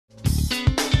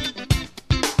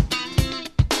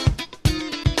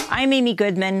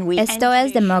Esto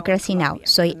es Democracy Now!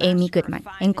 Soy Amy Goodman.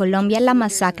 En Colombia, la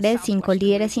masacre de 5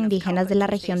 líderes indígenas de la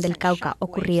región del Cauca,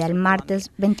 ocurrida el martes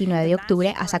 29 de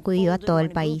octubre, ha sacudido a todo el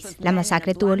país. La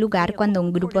masacre tuvo lugar cuando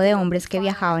un grupo de hombres que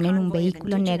viajaban en un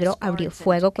vehículo negro abrió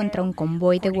fuego contra un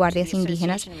convoy de guardias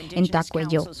indígenas en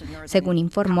Tacueyó, según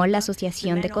informó la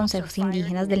Asociación de Consejos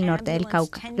Indígenas del Norte del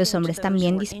Cauca. Los hombres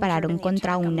también dispararon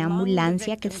contra una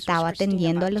ambulancia que estaba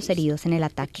atendiendo a los heridos en el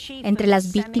ataque. Entre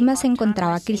las víctimas se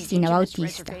encontraba Cristina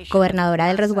Bautista, gobernadora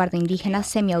del resguardo indígena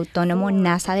semiautónomo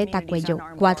NASA de Tacueyó.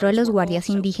 4 de los guardias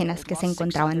indígenas que se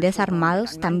encontraban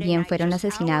desarmados también fueron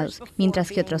asesinados,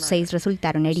 mientras que otros 6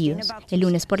 resultaron heridos. El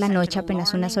lunes por la noche,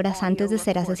 apenas unas horas antes de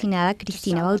ser asesinada,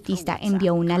 Cristina Bautista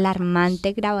envió una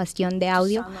alarmante grabación de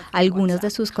audio a algunos de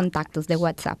sus contactos de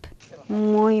WhatsApp.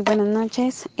 Muy buenas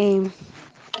noches.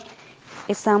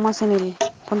 Estábamos en el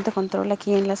punto de control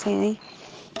aquí en la sede.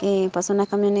 Pasó una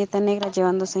camioneta negra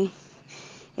llevándose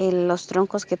los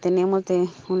troncos que tenemos de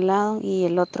un lado y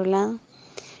el otro lado.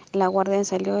 La guardia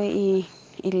salió y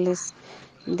les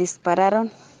dispararon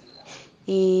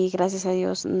y gracias a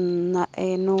Dios no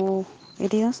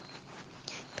heridos,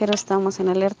 pero estamos en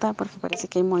alerta porque parece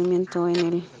que hay movimiento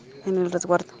en el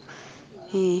resguardo.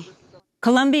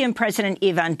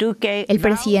 El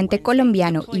presidente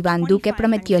colombiano Iván Duque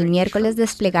prometió el miércoles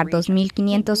desplegar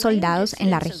 2.500 soldados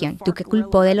en la región. Duque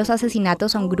culpó de los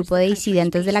asesinatos a un grupo de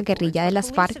disidentes de la guerrilla de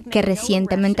las FARC que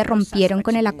recientemente rompieron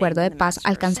con el Acuerdo de Paz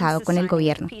alcanzado con el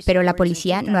gobierno. Pero la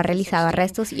policía no ha realizado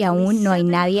arrestos y aún no hay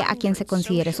nadie a quien se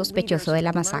considere sospechoso de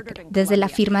la masacre. Desde la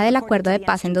firma del Acuerdo de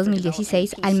Paz en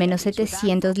 2016, al menos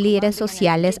 700 líderes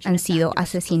sociales han sido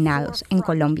asesinados en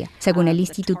Colombia, según el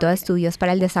Instituto de Estudios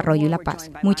para el Desarrollo y la Paz.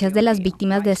 Muchas de las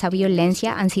víctimas de esa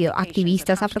violencia han sido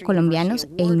activistas afrocolombianos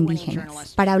e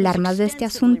indígenas. Para hablar más de este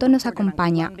asunto nos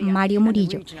acompaña Mario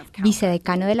Murillo,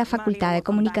 vicedecano de la Facultad de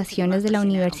Comunicaciones de la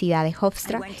Universidad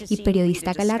Hofstra y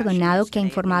periodista galardonado que ha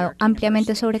informado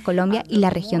ampliamente sobre Colombia y la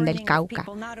región del Cauca.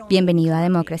 Bienvenido a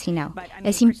Democracy Now!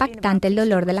 Es impactante el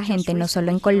dolor de la gente no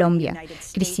solo en Colombia.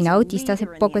 Cristina Bautista hace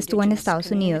poco estuvo en Estados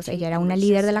Unidos. Ella era una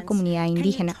líder de la comunidad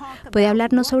indígena. ¿Puede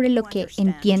hablarnos sobre lo que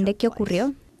entiende que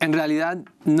ocurrió? En realidad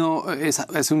no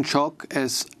es un shock,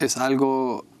 es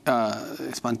algo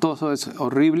espantoso, es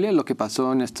horrible lo que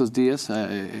pasó en estos días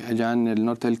allá en el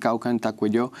norte del Cauca, en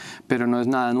Tacueyó, pero no es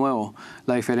nada nuevo.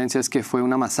 La diferencia es que fue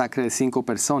una masacre de 5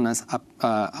 personas,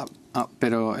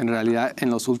 pero en realidad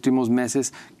en los últimos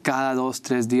meses, cada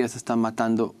 2-3 días están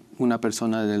matando una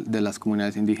persona de las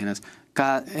comunidades indígenas.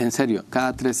 Cada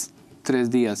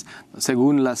 3 días,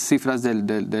 según las cifras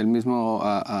del mismo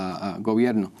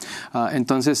gobierno.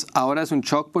 Entonces, ahora es un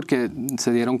shock porque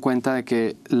se dieron cuenta de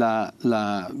que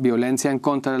la violencia en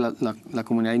contra de la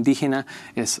comunidad indígena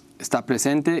está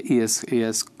presente y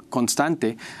es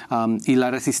constante, y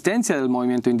la resistencia del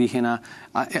movimiento indígena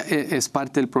es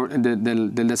parte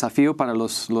del desafío para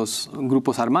los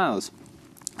grupos armados.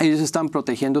 Ellos están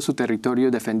protegiendo su territorio,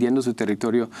 defendiendo su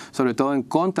territorio, sobre todo en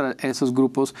contra de esos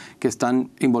grupos que están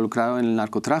involucrados en el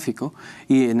narcotráfico.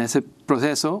 Y en ese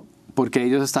proceso, porque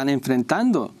ellos están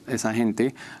enfrentando a esa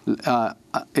gente,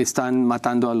 están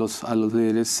matando a los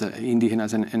líderes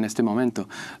indígenas en este momento.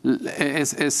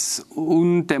 Es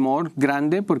un temor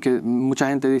grande porque mucha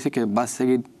gente dice que va a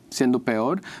seguir siendo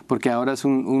peor porque ahora es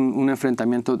un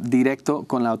enfrentamiento directo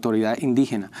con la autoridad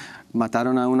indígena.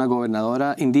 Mataron a una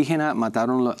gobernadora indígena,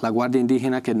 mataron la guardia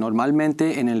indígena que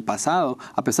normalmente en el pasado,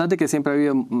 a pesar de que siempre ha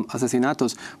habido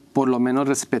asesinatos, por lo menos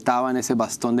respetaban ese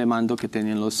bastón de mando que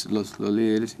tenían los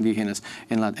líderes indígenas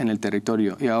en el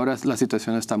territorio. Y ahora la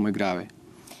situación está muy grave.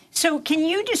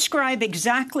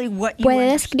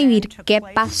 ¿Puede describir qué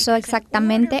pasó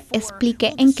exactamente?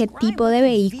 Explique en qué tipo de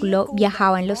vehículo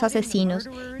viajaban los asesinos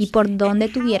y por dónde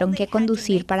tuvieron que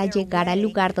conducir para llegar al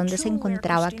lugar donde se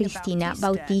encontraba Cristina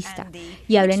Bautista.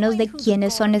 Y háblenos de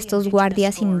quiénes son estos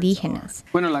guardias indígenas.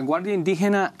 Bueno, la guardia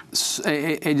indígena,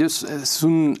 ellos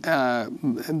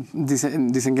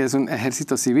dicen que es un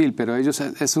ejército civil, pero ellos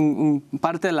es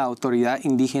parte de la autoridad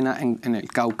indígena en el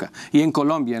Cauca y en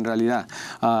Colombia en realidad.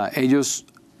 Ellos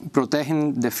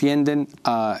protegen, defienden,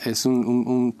 es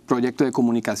un proyecto de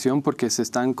comunicación porque se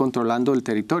están controlando el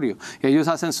territorio. Ellos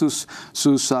hacen sus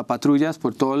patrullas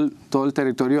por todo el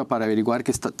territorio para averiguar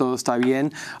que todo está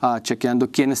bien, chequeando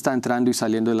quién está entrando y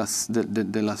saliendo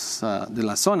de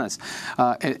las zonas.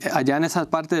 Allá en esa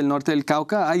parte del norte del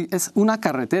Cauca es una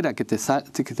carretera que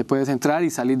te puedes entrar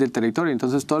y salir del territorio,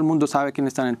 entonces todo el mundo sabe quién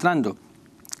están entrando.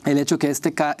 El hecho que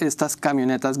estas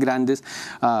camionetas grandes,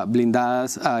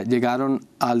 blindadas, llegaron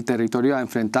al territorio a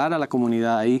enfrentar a la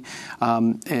comunidad ahí,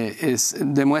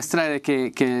 demuestra de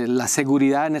que la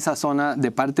seguridad en esa zona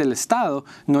de parte del Estado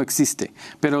no existe.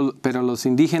 Pero los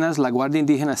indígenas, la Guardia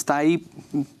Indígena está ahí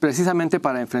precisamente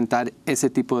para enfrentar ese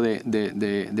tipo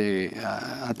de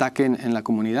ataque en la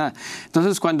comunidad.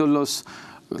 Entonces, cuando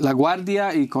la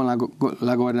Guardia y con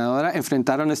la gobernadora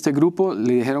enfrentaron este grupo,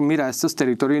 le dijeron, mira, esto es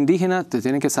territorio indígena, te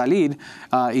tienen que salir,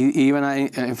 y iban a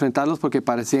enfrentarlos porque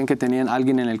parecían que tenían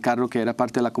alguien en el carro que era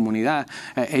parte de la comunidad.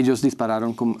 Ellos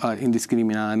dispararon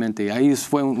indiscriminadamente y ahí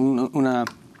fue una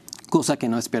cosa que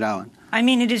no esperaban. I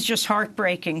mean, it is just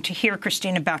heartbreaking to hear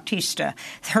Cristina Bautista,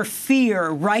 her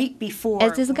fear right before.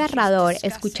 Es desgarrador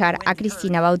escuchar a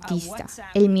Cristina Bautista,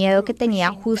 el miedo que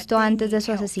tenía justo antes de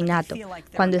su asesinato,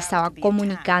 cuando estaba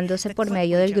comunicándose por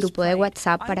medio del grupo de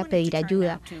WhatsApp para pedir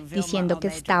ayuda, diciendo que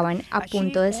estaban a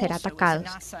punto de ser atacados.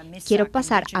 Quiero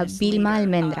pasar a Vilma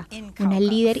Almendra, una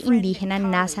líder indígena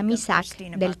Nasa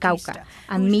Masacre del Cauca,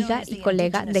 amiga y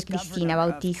colega de Cristina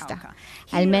Bautista.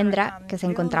 Almendra, que se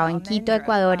encontraba en Quito,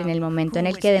 Ecuador, en el momento en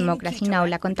el que Democracy Now!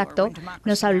 La contactó,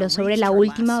 nos habló sobre la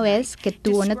última vez que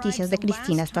tuvo noticias de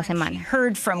Cristina esta semana.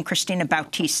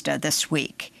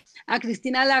 A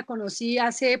Cristina la conocí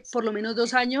hace por lo menos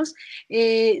 2 años.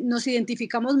 Nos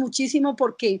identificamos muchísimo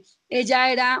porque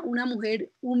ella era una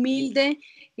mujer humilde,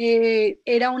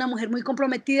 era una mujer muy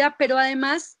comprometida, pero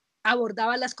además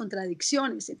abordaba las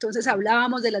contradicciones. Entonces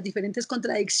hablábamos de las diferentes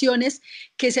contradicciones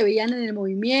que se veían en el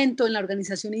movimiento, en la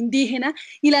organización indígena,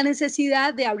 y la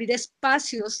necesidad de abrir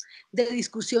espacios de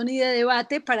discusión y de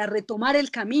debate para retomar el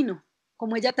camino,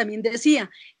 como ella también decía,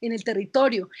 en el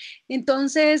territorio.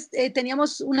 Entonces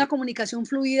teníamos una comunicación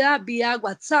fluida vía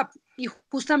WhatsApp, y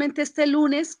justamente este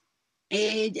lunes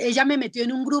ella me metió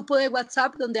en un grupo de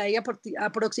WhatsApp donde hay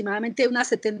aproximadamente unas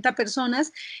 70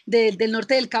 personas del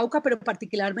norte del Cauca, pero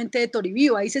particularmente de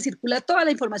Toribío. Ahí se circula toda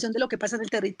la información de lo que pasa en el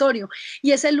territorio.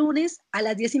 Y ese lunes a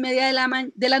las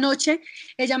 10:30 de la noche,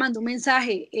 ella mandó un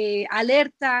mensaje,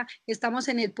 alerta, estamos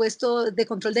en el puesto de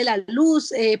control de la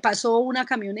luz, pasó una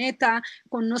camioneta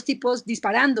con unos tipos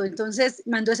disparando. Entonces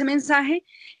mandó ese mensaje.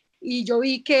 Y yo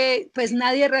vi que pues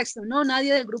nadie reaccionó,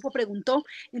 nadie del grupo preguntó.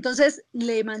 Entonces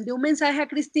le mandé un mensaje a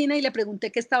Cristina y le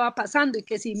pregunté qué estaba pasando y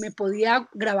que si me podía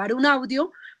grabar un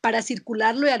audio para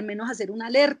circularlo y al menos hacer una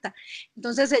alerta.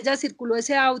 Entonces ella circuló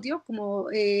ese audio,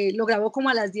 lo grabó como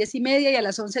a las 10:30 y a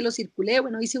las 11 lo circulé.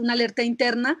 Bueno, hice una alerta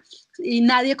interna y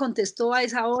nadie contestó a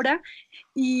esa hora,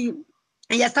 y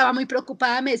ella estaba muy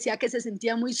preocupada, me decía que se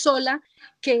sentía muy sola,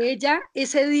 que ella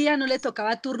ese día no le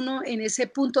tocaba turno en ese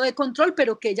punto de control,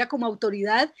 pero que ella como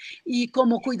autoridad y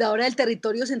como cuidadora del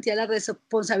territorio sentía la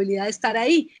responsabilidad de estar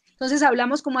ahí. Entonces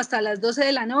hablamos como hasta las 12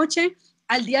 de la noche.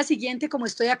 Al día siguiente, como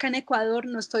estoy acá en Ecuador,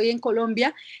 no estoy en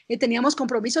Colombia, teníamos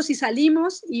compromisos y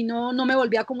salimos, y no me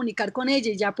volví a comunicar con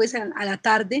ella. Y ya pues a la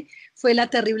tarde fue la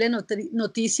terrible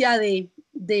noticia de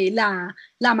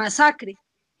la masacre.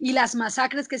 Y las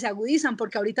masacres que se agudizan,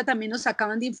 porque ahorita también nos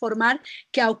acaban de informar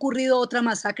que ha ocurrido otra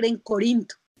masacre en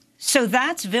Corinto. So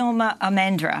that's Vilma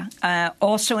Almendra,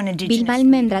 also an indigenous. Vilma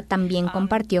Almendra también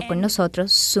compartió con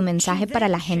nosotros su mensaje para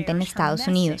la gente en Estados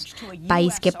Unidos,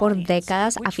 país que por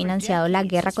décadas ha financiado la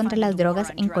guerra contra las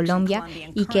drogas en Colombia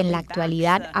y que en la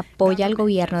actualidad apoya al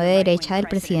gobierno de derecha del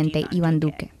presidente Iván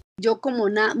Duque. Yo como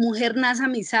mujer Nasa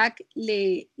Misak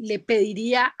le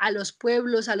pediría a los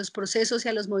pueblos, a los procesos y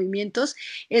a los movimientos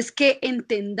es que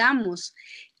entendamos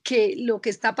que lo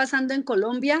que está pasando en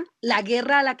Colombia, la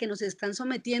guerra a la que nos están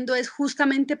sometiendo es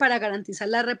justamente para garantizar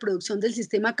la reproducción del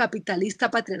sistema capitalista,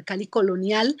 patriarcal y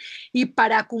colonial, y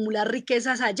para acumular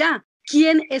riquezas allá.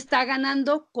 ¿Quién está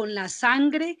ganando con la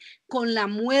sangre, con la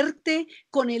muerte,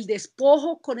 con el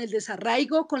despojo, con el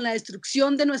desarraigo, con la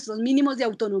destrucción de nuestros mínimos de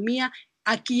autonomía?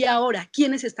 Aquí y ahora,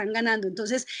 ¿quiénes están ganando?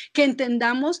 Entonces, que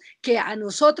entendamos que a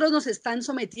nosotros nos están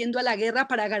sometiendo a la guerra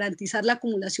para garantizar la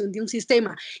acumulación de un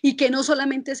sistema, y que no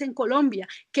solamente es en Colombia,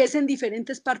 que es en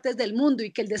diferentes partes del mundo, y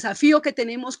que el desafío que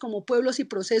tenemos como pueblos y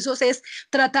procesos es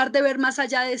tratar de ver más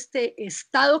allá de este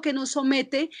Estado que nos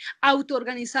somete,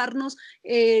 autoorganizarnos,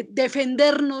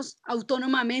 defendernos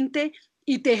autónomamente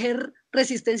y tejer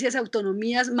resistencias y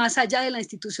autonomías más allá de la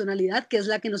institucionalidad, que es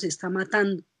la que nos está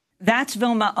matando. That's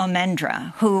Vilma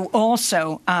Almendra, who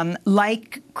also,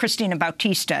 like Cristina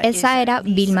Bautista. Esa era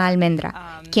Vilma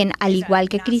Almendra, quien, al igual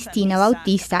que Cristina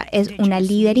Bautista, es una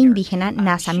líder indígena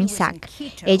Nasa Masacre.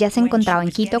 Ella se encontraba en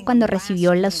Quito cuando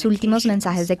recibió los últimos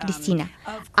mensajes de Cristina.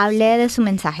 Hable de su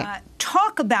mensaje.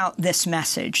 Talk about this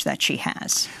message that she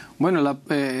has. Bueno,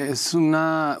 es un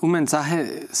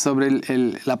mensaje sobre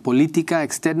la política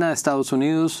externa de Estados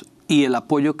Unidos y el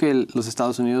apoyo que los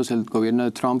Estados Unidos, el gobierno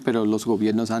de Trump, pero los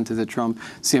gobiernos antes de Trump,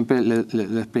 siempre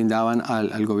les brindaban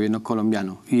al gobierno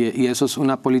colombiano. Y eso es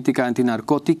una política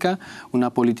antinarcótica, una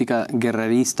política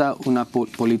guerrerista, una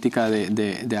política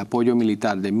de apoyo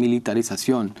militar, de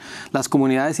militarización. Las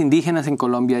comunidades indígenas en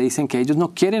Colombia dicen que ellos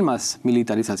no quieren más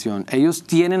militarización. Ellos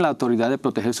tienen la autoridad de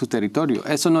proteger su territorio.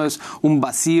 Eso no es un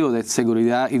vacío de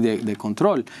seguridad y de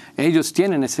control. Ellos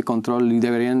tienen ese control y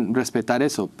deberían respetar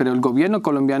eso. Pero el gobierno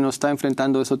colombiano está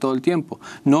enfrentando eso todo el tiempo.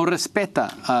 No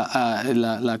respeta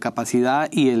la capacidad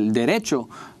y el derecho,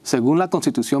 según la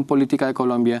Constitución Política de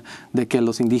Colombia, de que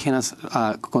los indígenas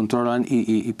controlan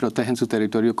y protegen su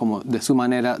territorio como de su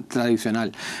manera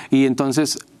tradicional. Y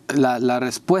entonces la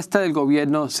respuesta del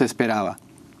gobierno se esperaba.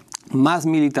 Más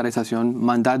militarización,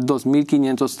 mandar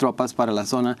 2.500 tropas para la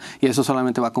zona, y eso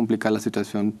solamente va a complicar la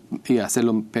situación y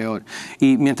hacerlo peor.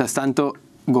 Y mientras tanto,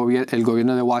 el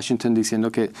gobierno de Washington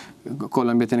diciendo que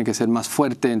Colombia tiene que ser más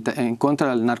fuerte en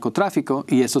contra del narcotráfico,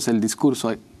 y eso es el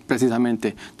discurso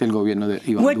precisamente del gobierno de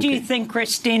Iván Duque.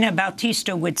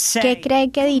 ¿Qué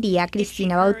cree que diría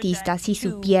Cristina Bautista si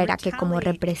supiera que como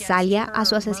represalia a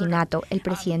su asesinato, el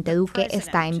presidente Duque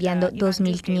está enviando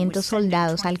 2.500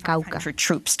 soldados al Cauca?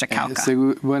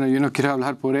 Bueno, yo no quiero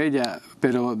hablar por ella,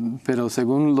 pero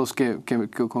según los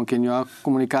con quien yo he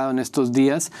comunicado en estos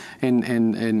días en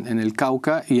el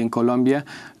Cauca y en Colombia,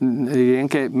 dirían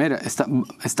que, mira,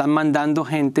 están mandando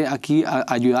gente aquí a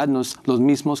ayudarnos, los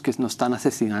mismos que nos están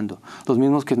asesinando, los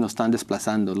mismos que nos están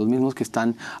desplazando, los mismos que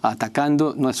están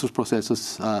atacando nuestros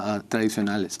procesos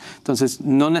tradicionales. Entonces,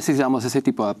 no necesitamos ese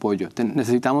tipo de apoyo.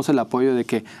 Necesitamos el apoyo de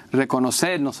que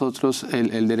reconocer nosotros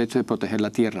el derecho de proteger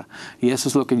la tierra. Y eso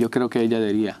es lo que yo creo que ella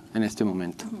diría en este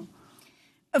momento.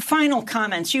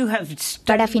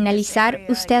 Para finalizar,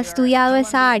 usted ha estudiado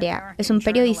esa área. Es un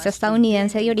periodista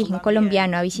estadounidense de origen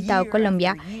colombiano, ha visitado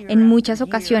Colombia en muchas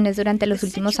ocasiones durante los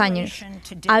últimos años.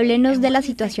 Háblenos de la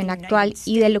situación actual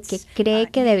y de lo que cree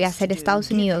que debe hacer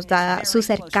Estados Unidos, dada su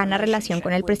cercana relación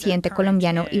con el presidente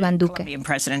colombiano Iván Duque.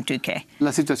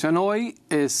 La situación hoy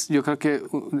es, yo creo que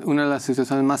una de las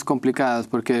situaciones más complicadas,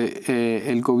 porque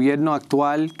el gobierno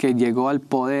actual que llegó al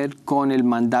poder con el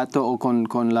mandato o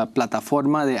con la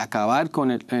plataforma de acabar con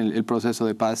el proceso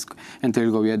de paz entre el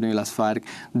gobierno y las FARC,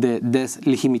 de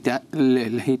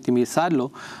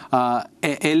deslegitimizarlo,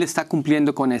 él está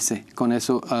cumpliendo con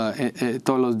eso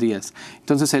todos los días.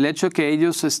 Entonces, el hecho de que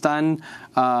ellos están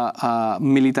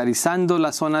militarizando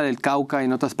la zona del Cauca y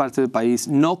en otras partes del país,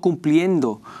 no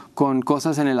cumpliendo con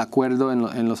cosas en el acuerdo,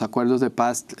 en los acuerdos de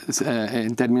paz,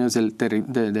 en términos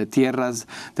de tierras,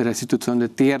 de restitución de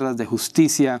tierras, de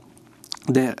justicia,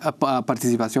 de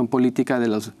participación política de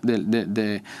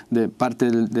parte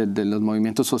de los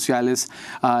movimientos sociales,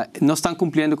 no están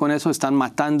cumpliendo con eso, están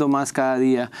matando más cada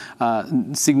día.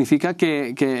 Significa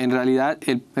que en realidad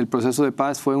el proceso de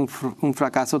paz fue un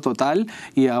fracaso total,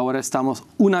 y ahora estamos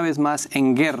una vez más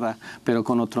en guerra, pero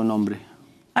con otro nombre.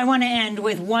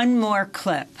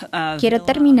 Quiero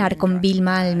terminar con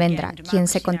Vilma Almendra, quien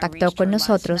se contactó con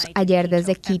nosotros ayer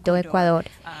desde Quito, Ecuador.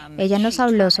 Ella nos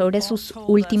habló sobre sus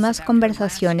últimas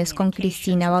conversaciones con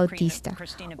Cristina Bautista,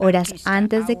 horas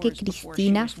antes de que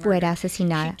Cristina fuera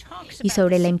asesinada, y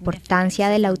sobre la importancia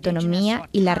de la autonomía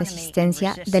y la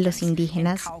resistencia de los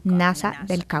indígenas Nasa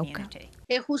del Cauca.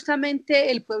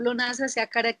 Justamente el pueblo Nasa se ha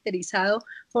caracterizado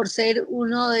por ser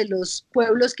uno de los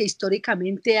pueblos que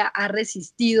históricamente ha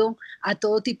resistido a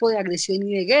todo tipo de agresión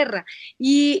y de guerra.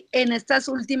 Y en estas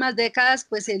últimas décadas,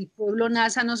 pues el pueblo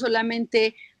Nasa no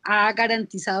solamente ha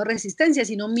garantizado resistencia,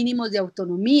 sino mínimos de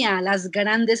autonomía, las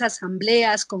grandes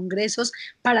asambleas, congresos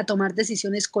para tomar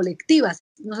decisiones colectivas.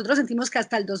 Nosotros sentimos que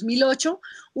hasta el 2008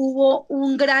 hubo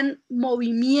un gran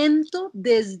movimiento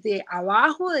desde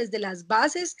abajo, desde las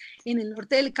bases en el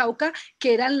norte del Cauca,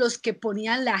 que eran los que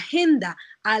ponían la agenda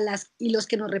y los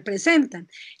que nos representan.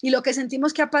 Y lo que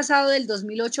sentimos que ha pasado del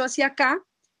 2008 hacia acá,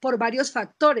 por varios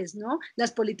factores, ¿no?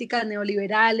 Las políticas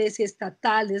neoliberales,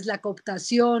 estatales, la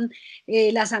cooptación,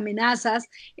 las amenazas.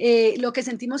 Lo que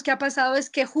sentimos que ha pasado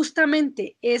es que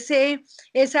justamente ese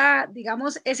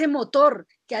motor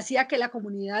que hacía que la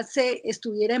comunidad se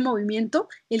estuviera en movimiento,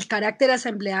 el carácter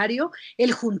asambleario,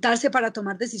 el juntarse para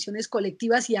tomar decisiones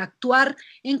colectivas y actuar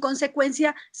en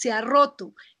consecuencia, se ha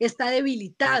roto, está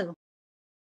debilitado.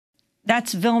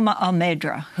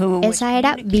 Esa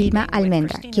era Vilma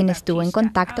Almendra, quien estuvo en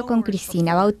contacto con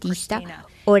Cristina Bautista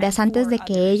horas antes de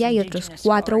que ella y otros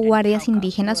 4 guardias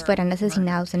indígenas fueran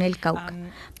asesinados en el Cauca.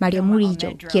 Mario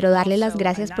Murillo, quiero darle las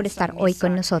gracias por estar hoy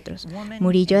con nosotros.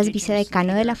 Murillo es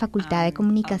vicedecano de la Facultad de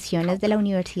Comunicaciones de la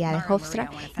Universidad Hofstra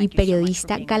y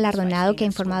periodista galardonado que ha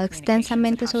informado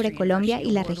extensamente sobre Colombia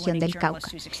y la región del Cauca.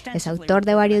 Es autor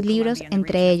de varios libros,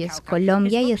 entre ellos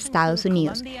Colombia y Estados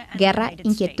Unidos, Guerra,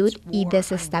 Inquietud y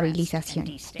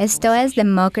Desestabilización. Esto es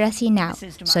Democracy Now!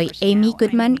 Soy Amy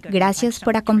Goodman, gracias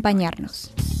por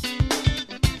acompañarnos.